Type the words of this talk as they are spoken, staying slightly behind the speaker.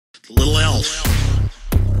little elf.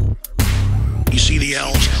 You see the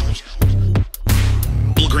elves,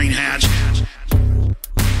 little green hats.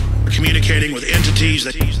 They're communicating with entities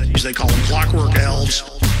that they call them clockwork elves.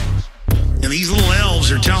 And these little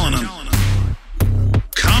elves are telling them,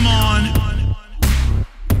 come on,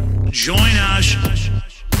 join us,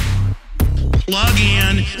 plug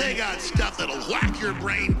in. They got stuff that'll whack your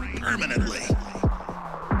brain permanently.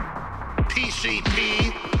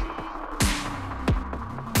 PCP.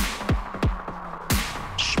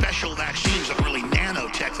 Special vaccines that really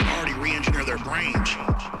nanotech that already re-engineer their brains.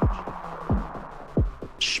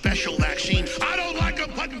 Special vaccine. I don't like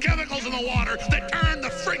them putting chemicals in the water that turn the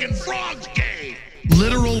friggin' frogs gay.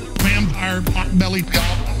 Literal vampire pot-bellied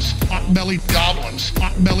goblins. Pot-bellied goblins.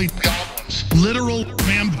 Pot-bellied goblins. Literal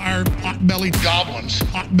vampire pot-bellied goblins.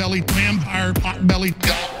 Pot-bellied vampire pot-bellied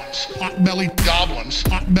goblins. Pot-bellied goblins.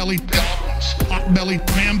 Pot-bellied goblins. Pot-bellied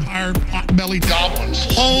vampire pot-bellied goblins.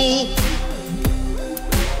 Whole.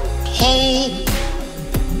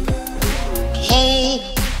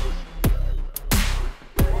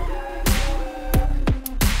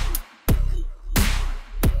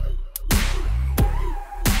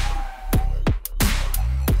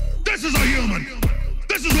 This is a human.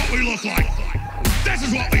 This is what we look like. This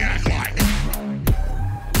is what we act like.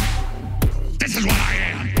 This is what I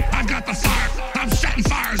am. I've got the fire. I'm setting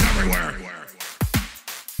fires everywhere.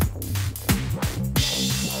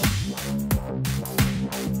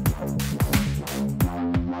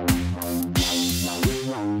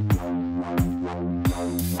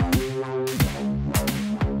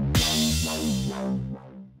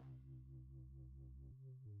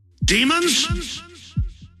 Demons?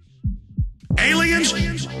 Aliens?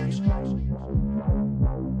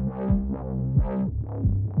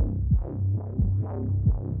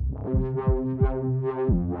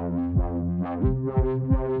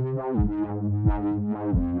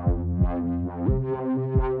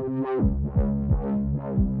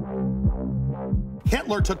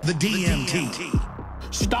 Hitler took the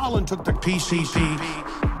DMT. Stalin took the PCP.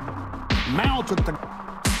 Mao took the...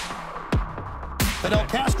 Fidel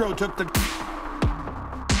Castro took the...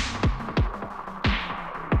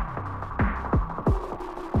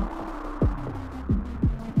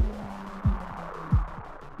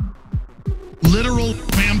 Literal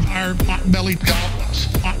vampire pot-bellied goblins.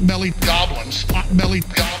 Pot-bellied goblins. Pot-bellied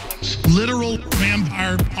goblins. Literal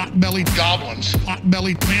vampire pot-bellied goblins.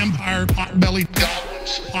 Pot-bellied vampire pot-bellied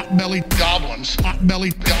goblins. Pot-bellied goblins.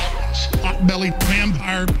 Pot-bellied goblins. Pot-bellied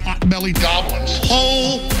vampire pot-bellied goblins.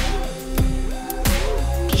 Whole